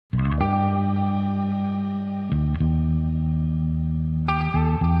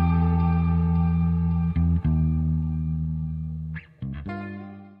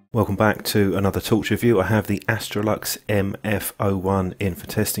Welcome back to another torch review. I have the Astrolux MF01 in for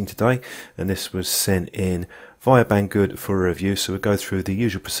testing today, and this was sent in via Banggood for a review. So we'll go through the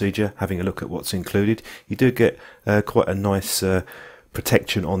usual procedure, having a look at what's included. You do get quite a nice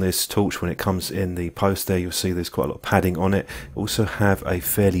protection on this torch when it comes in the post there. You'll see there's quite a lot of padding on it. Also have a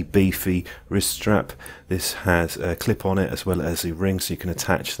fairly beefy wrist strap. This has a clip on it as well as a ring, so you can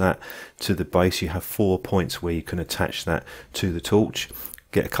attach that to the base. You have 4 points where you can attach that to the torch.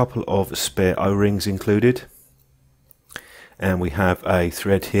 Get a couple of spare O-rings included, and we have a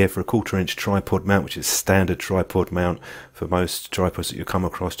thread here for a 1/4 inch tripod mount, which is standard tripod mount for most tripods that you come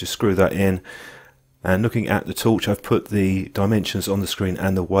across. Just screw that in. And looking at the torch, I've put the dimensions on the screen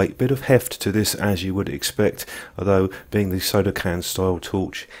and the weight. Bit of heft to this, as you would expect, although being the soda can style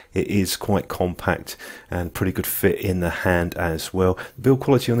torch, it is quite compact and pretty good fit in the hand as well. The build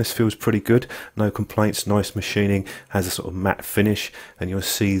quality on this feels pretty good, no complaints, nice machining, has a sort of matte finish, and you'll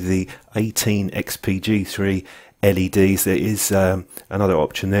see the 18 XPG3 LEDs. There is another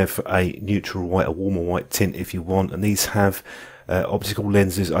option there for a neutral white, a warmer white tint if you want, and these have optical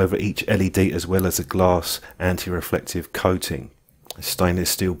lenses over each LED as well as a glass anti-reflective coating, a stainless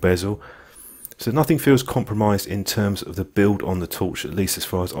steel bezel. So nothing feels compromised in terms of the build on the torch, at least as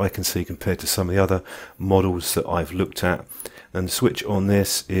far as I can see, compared to some of the other models that I've looked at. And the switch on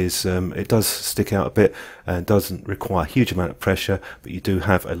this is, it does stick out a bit and doesn't require a huge amount of pressure, but you do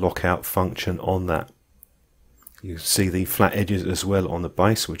have a lockout function on that. You see the flat edges as well on the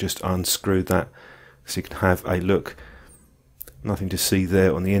base. We'll just unscrew that so you can have a look. Nothing to see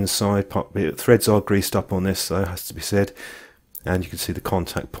there on the inside. Threads are greased up on this, though, has to be said. And you can see the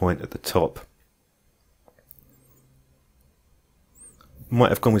contact point at the top. Might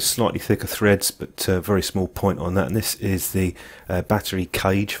have gone with slightly thicker threads, but very small point on that. And this is the battery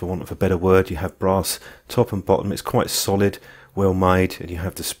cage, for want of a better word. You have brass top and bottom. It's quite solid, well made, and you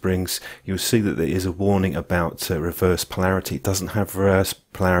have the springs. You'll see that there is a warning about reverse polarity. It doesn't have reverse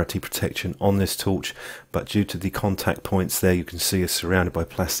polarity protection on this torch, but due to the contact points there, you can see it's surrounded by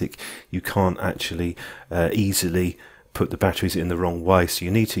plastic. You can't actually easily put the batteries in the wrong way, so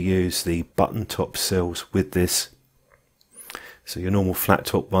you need to use the button top cells with this. So your normal flat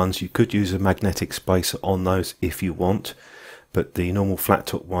top ones, you could use a magnetic spacer on those if you want, but the normal flat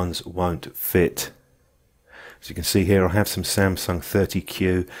top ones won't fit. As you can see here, I have some Samsung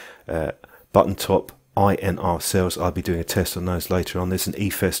 30Q button top INR cells. I'll be doing a test on those later on. There's an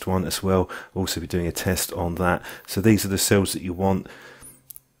eFest one as well. I'll also be doing a test on that. So these are the cells that you want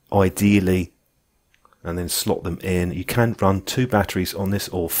ideally, and then slot them in. You can run 2 batteries on this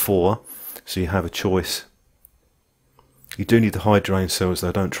or 4, so you have a choice. You do need the high drain cells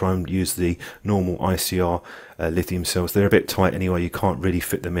though. Don't try and use the normal ICR lithium cells. They're a bit tight anyway, you can't really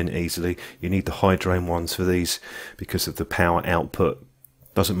fit them in easily. You need the high drain ones for these because of the power output.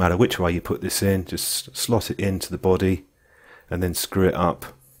 Doesn't matter which way you put this in, just slot it into the body and then screw it up.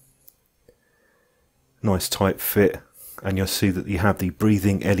 Nice tight fit, and you'll see that you have the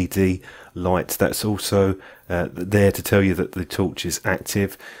breathing LED light. That's also there to tell you that the torch is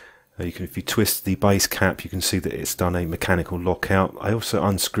active. If you twist the base cap, you can see that it's done a mechanical lockout. I also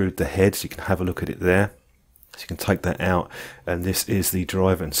unscrewed the head, so you can have a look at it there. So you can take that out, and this is the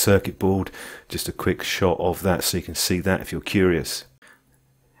driver and circuit board. Just a quick shot of that so you can see that if you're curious.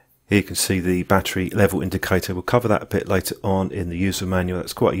 Here you can see the battery level indicator. We'll cover that a bit later on in the user manual.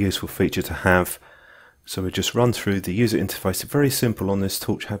 That's quite a useful feature to have. So we'll just run through the user interface. It's very simple on this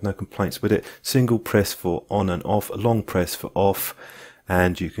torch, have no complaints with it. Single press for on and off, a long press for off.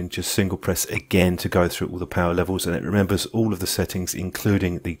 And you can just single press again to go through all the power levels, and it remembers all of the settings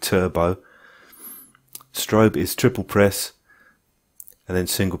including the turbo. Strobe is triple press and then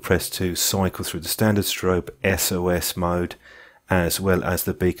single press to cycle through the standard strobe, SOS mode, as well as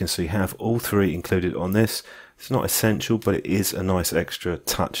the beacon. So you have all 3 included on this. It's not essential, but it is a nice extra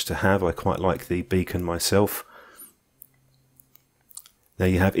touch to have. I quite like the beacon myself. Now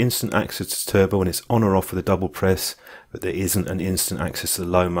you have instant access to turbo, and it's on or off with a double press, but there isn't an instant access to the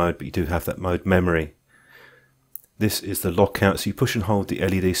low mode, but you do have that mode memory. This is the lockout, so you push and hold the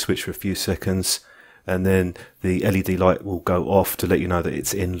LED switch for a few seconds, and then the LED light will go off to let you know that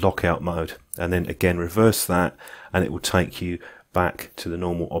it's in lockout mode. And then again reverse that, and it will take you back to the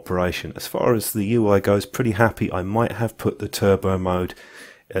normal operation. As far as the UI goes, pretty happy. I might have put the turbo mode,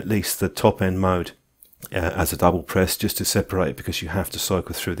 at least the top end mode, as a double press just to separate it, because you have to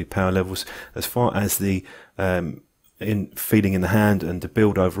cycle through the power levels. As far as the in feeling in the hand and the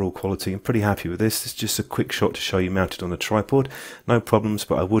build overall quality, I'm pretty happy with this. It's just a quick shot to show you mounted on a tripod, no problems,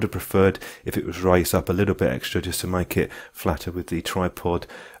 but I would have preferred if it was raised up a little bit extra just to make it flatter with the tripod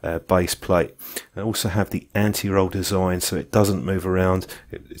base plate. I also have the anti-roll design so it doesn't move around,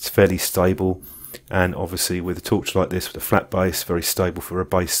 it's fairly stable, and obviously with a torch like this with a flat base, very stable for a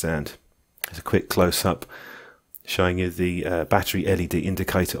base stand. There's a quick close-up showing you the battery LED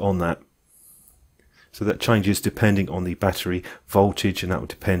indicator on that. So that changes depending on the battery voltage, and that will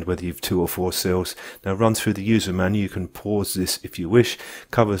depend whether you have 2 or 4 cells. Now run through the user manual, you can pause this if you wish.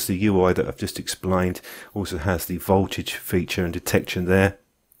 Covers the UI that I've just explained, also has the voltage feature and detection there.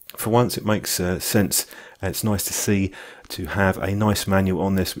 For once it makes sense, and it's nice to see to have a nice manual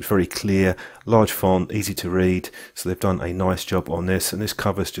on this, which is very clear, large font, easy to read, so they've done a nice job on this, and this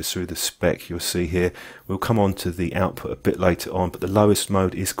covers just through the spec you'll see here. We'll come on to the output a bit later on, but the lowest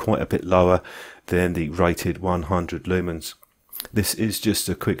mode is quite a bit lower than the rated 100 lumens. This is just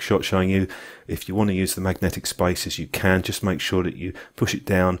a quick shot showing you if you want to use the magnetic spaces you can, just make sure that you push it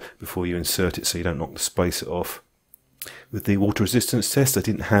down before you insert it so you don't knock the spacer off. With the water resistance test I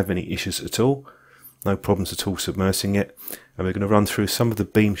didn't have any issues at all, no problems at all submersing it, and we're going to run through some of the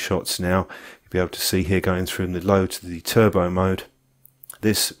beam shots now. You'll be able to see here going from the low to the turbo mode.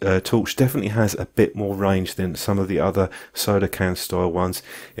 This torch definitely has a bit more range than some of the other soda can style ones.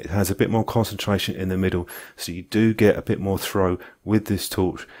 It has a bit more concentration in the middle, so you do get a bit more throw with this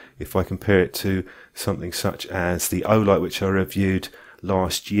torch if I compare it to something such as the Olight, which I reviewed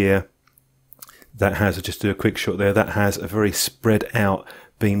last year. That has, I'll just do a quick shot there, that has a very spread out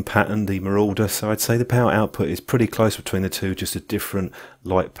beam pattern, the Marauder, so I'd say the power output is pretty close between the two, just a different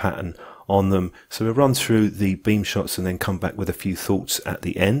light pattern on them. So we'll run through the beam shots and then come back with a few thoughts at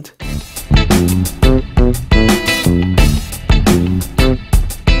the end.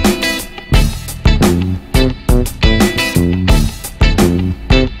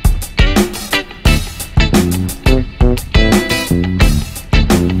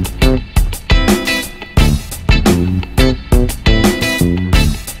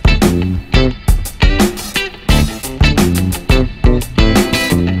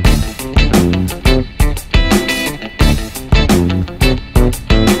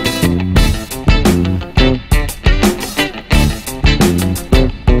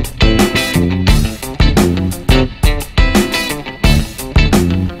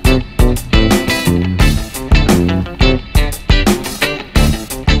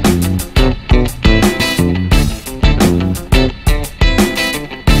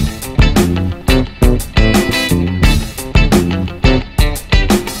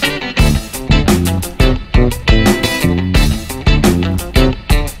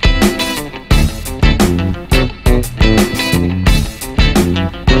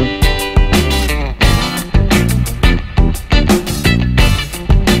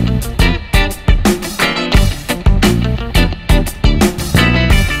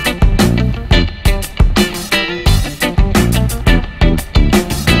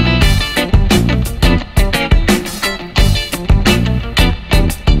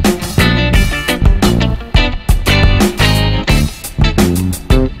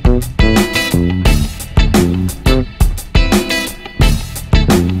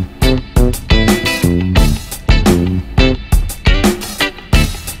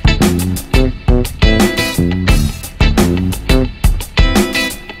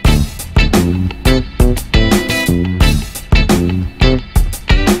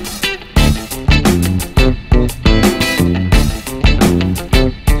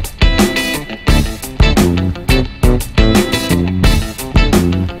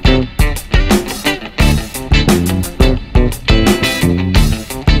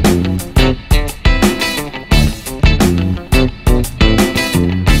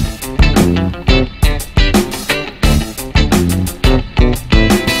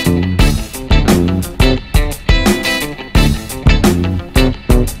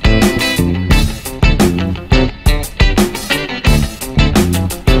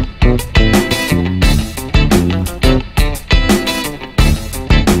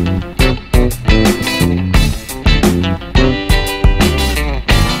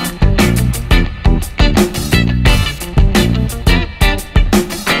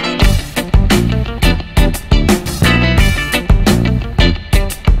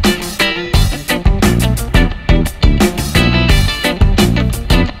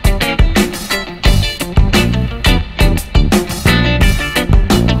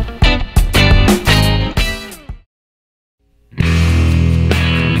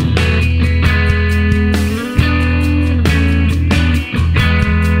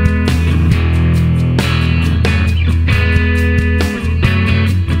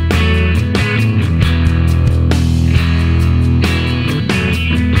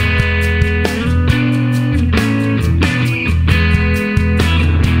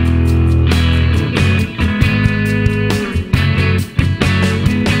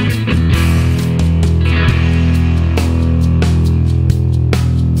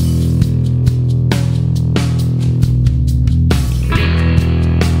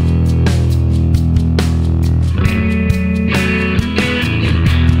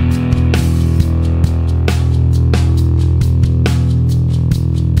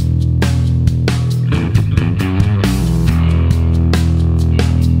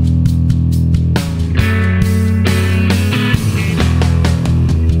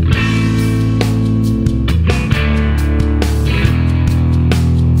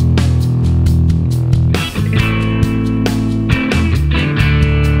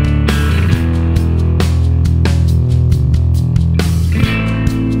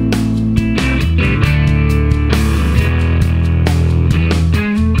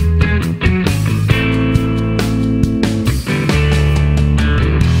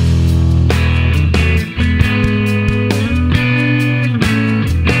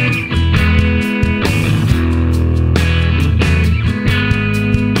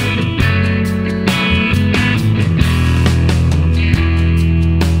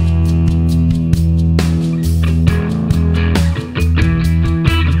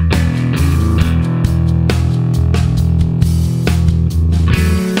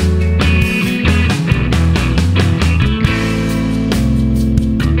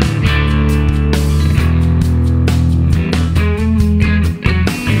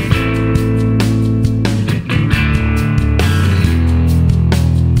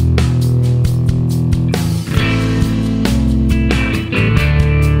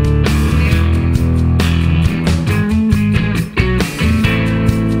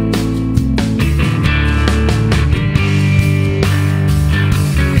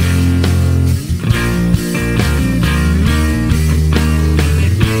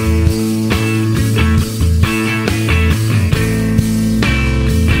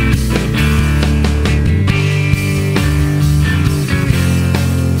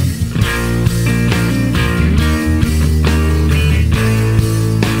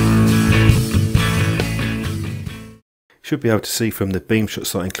 should be able to see from the beam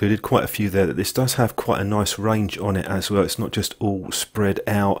shots that I included, quite a few there, that this does have quite a nice range on it as well. It's not just all spread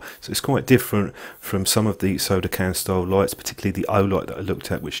out, so it's quite different from some of the soda can style lights, particularly the O light that I looked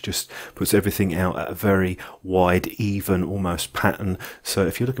at, which just puts everything out at a very wide, even, almost pattern. So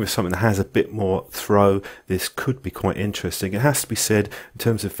if you're looking for something that has a bit more throw, this could be quite interesting. It has to be said, in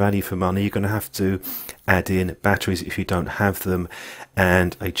terms of value for money, you're going to have to add in batteries if you don't have them,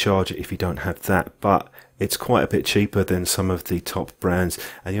 and a charger if you don't have that, but it's quite a bit cheaper than some of the top brands,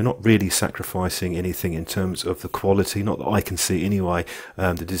 and you're not really sacrificing anything in terms of the quality, not that I can see anyway.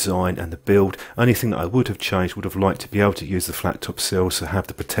 The design and the build, only thing that I would have changed, would have liked to be able to use the flat top sills, so have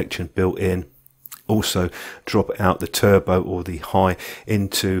the protection built in. Also drop out the turbo or the high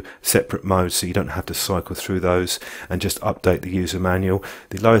into separate modes, so you don't have to cycle through those, and just update the user manual.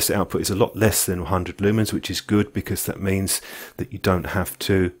 The lowest output is a lot less than 100 lumens, which is good, because that means that you don't have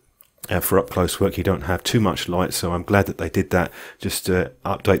to for up close work, you don't have too much light, so I'm glad that they did that, just to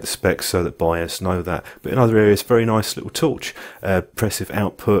update the specs so that buyers know that. But in other areas, very nice little torch, impressive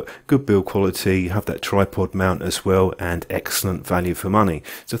output, good build quality, you have that tripod mount as well, and excellent value for money.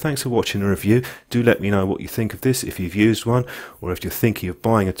 So thanks for watching the review. Do let me know what you think of this, if you've used one, or if you're thinking of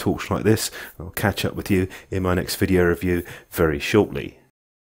buying a torch like this. I'll catch up with you in my next video review very shortly.